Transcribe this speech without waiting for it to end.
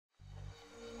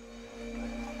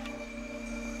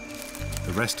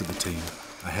The rest of the team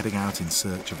are heading out in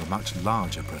search of a much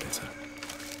larger predator,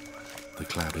 the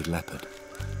clouded leopard.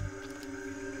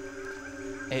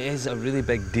 It is a really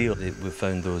big deal that we've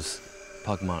found those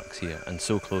pug marks here and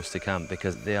so close to camp,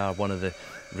 because they are one of the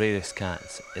rarest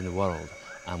cats in the world,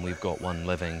 and we've got one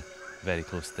living very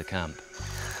close to the camp.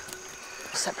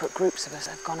 Separate groups of us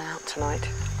have gone out tonight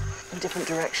in different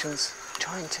directions,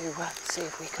 trying to see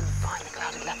if we can find the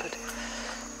clouded leopard.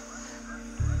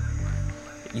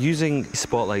 Using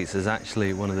spotlights is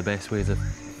actually one of the best ways of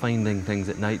finding things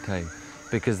at night time,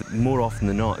 because more often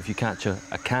than not, if you catch a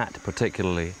cat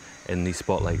particularly in these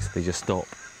spotlights, they just stop.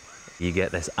 You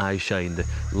get this eye shine, the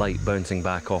light bouncing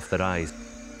back off their eyes.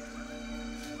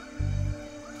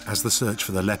 As the search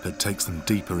for the leopard takes them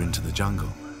deeper into the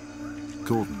jungle,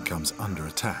 Gordon comes under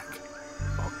attack.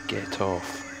 Oh, get off.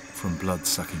 From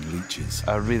blood-sucking leeches.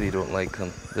 I really don't like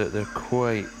them. They're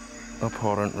quite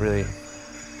abhorrent, really.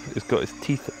 He's got his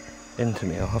teeth into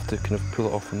me. I'll have to kind of pull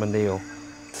it off with my nail.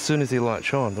 As soon as they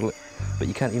latch on, but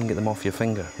you can't even get them off your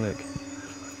finger, look.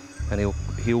 And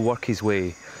he'll work his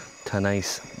way to a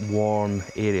nice, warm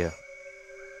area.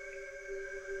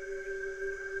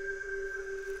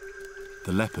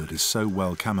 The leopard is so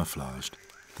well camouflaged,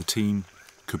 the team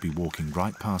could be walking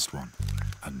right past one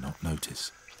and not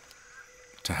notice.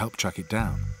 To help track it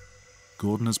down,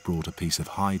 Gordon has brought a piece of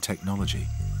high technology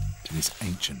to this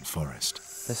ancient forest.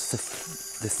 This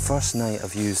is the first night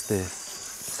I've used the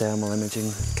thermal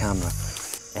imaging camera.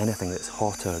 Anything that's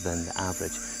hotter than the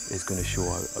average is going to show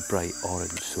out a bright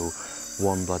orange, so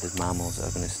warm-blooded mammals are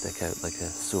going to stick out like a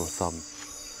sore thumb.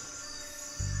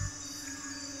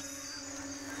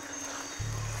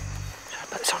 Shall I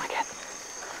put this on again?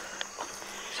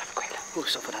 Let's have a quick look. Oh,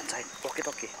 stop for that side.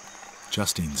 Walkie-talkie.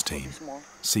 Justine's team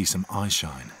see some eye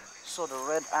shine. So the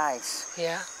red eyes.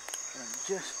 Yeah. And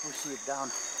just push it down.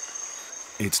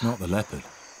 It's not the leopard,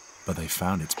 but they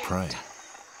found its prey.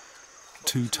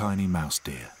 2 tiny mouse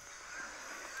deer.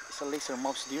 It's a lesser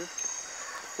mouse deer.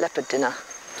 Leopard dinner.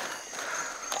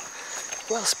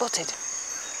 Well spotted.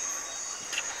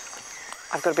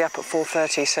 I've got to be up at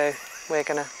 4:30, so we're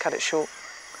going to cut it short.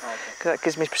 Okay. That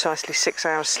gives me precisely 6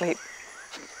 hours sleep.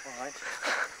 All right.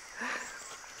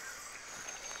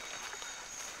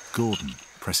 Gordon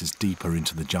presses deeper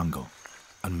into the jungle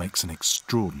and makes an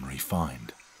extraordinary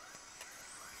find.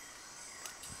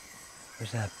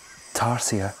 There's a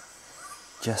tarsier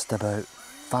just about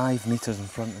 5 metres in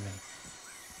front of me.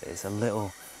 It's a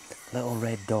little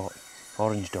red dot,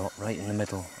 orange dot, right in the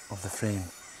middle of the frame.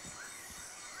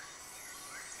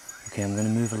 Okay, I'm going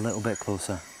to move a little bit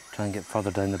closer, try and get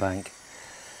further down the bank.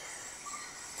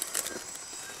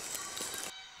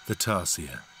 The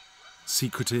tarsier,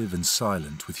 secretive and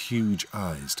silent with huge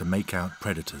eyes to make out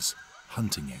predators,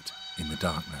 hunting it in the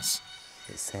darkness.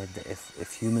 It's said that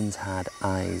if humans had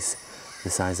eyes the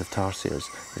size of tarsiers,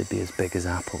 they'd be as big as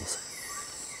apples.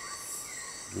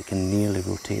 They can nearly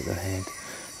rotate their head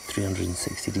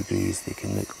 360 degrees. They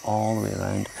can look all the way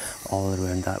around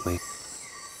that way.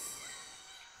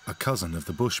 A cousin of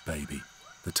the bush baby,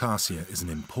 the tarsier is an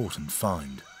important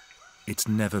find. It's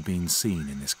never been seen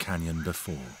in this canyon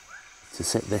before. To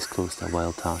sit this close to a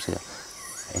wild tarsier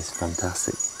is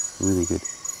fantastic, really good.